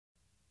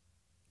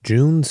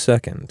June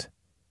 2nd.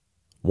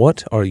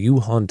 What are you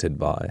haunted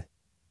by?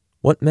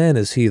 What man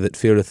is he that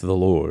feareth the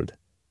Lord?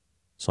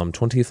 Psalm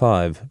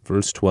 25,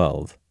 verse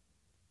 12.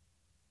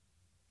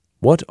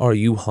 What are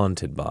you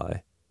haunted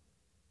by?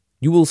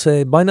 You will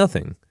say, by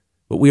nothing,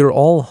 but we are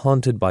all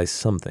haunted by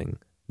something,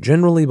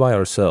 generally by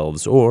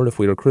ourselves, or, if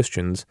we are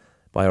Christians,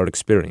 by our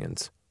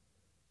experience.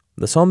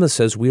 The Psalmist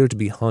says we are to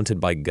be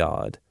haunted by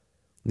God.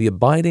 The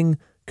abiding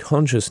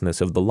consciousness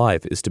of the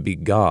life is to be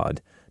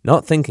God,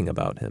 not thinking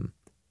about Him.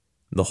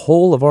 The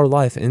whole of our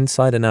life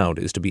inside and out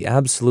is to be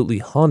absolutely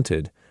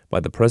haunted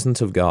by the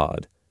presence of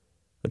God.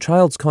 A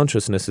child's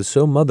consciousness is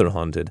so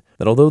mother-haunted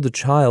that although the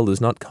child is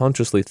not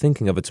consciously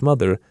thinking of its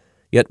mother,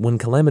 yet when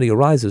calamity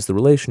arises, the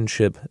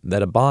relationship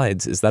that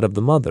abides is that of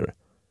the mother.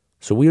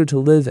 So we are to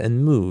live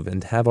and move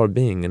and have our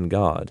being in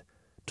God,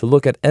 to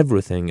look at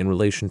everything in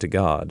relation to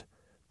God,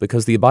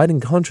 because the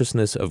abiding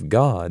consciousness of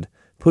God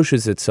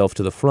pushes itself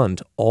to the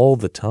front all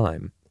the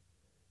time.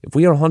 If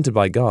we are haunted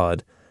by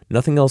God,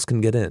 nothing else can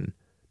get in.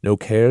 No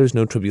cares,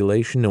 no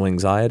tribulation, no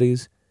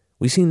anxieties.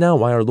 We see now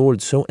why our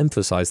Lord so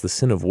emphasized the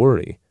sin of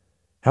worry.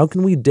 How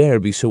can we dare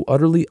be so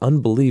utterly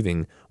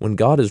unbelieving when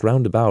God is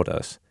round about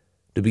us?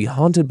 To be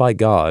haunted by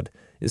God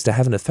is to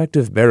have an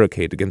effective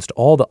barricade against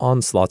all the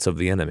onslaughts of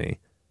the enemy.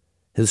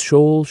 His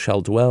soul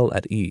shall dwell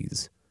at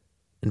ease.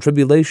 In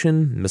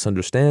tribulation,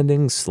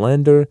 misunderstanding,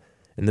 slander,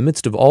 in the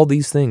midst of all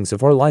these things,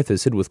 if our life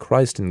is hid with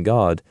Christ in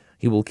God,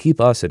 He will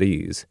keep us at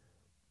ease.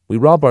 We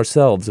rob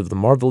ourselves of the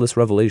marvelous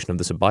revelation of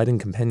this abiding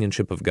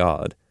companionship of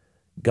God.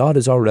 God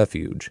is our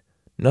refuge.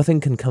 Nothing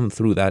can come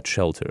through that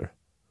shelter.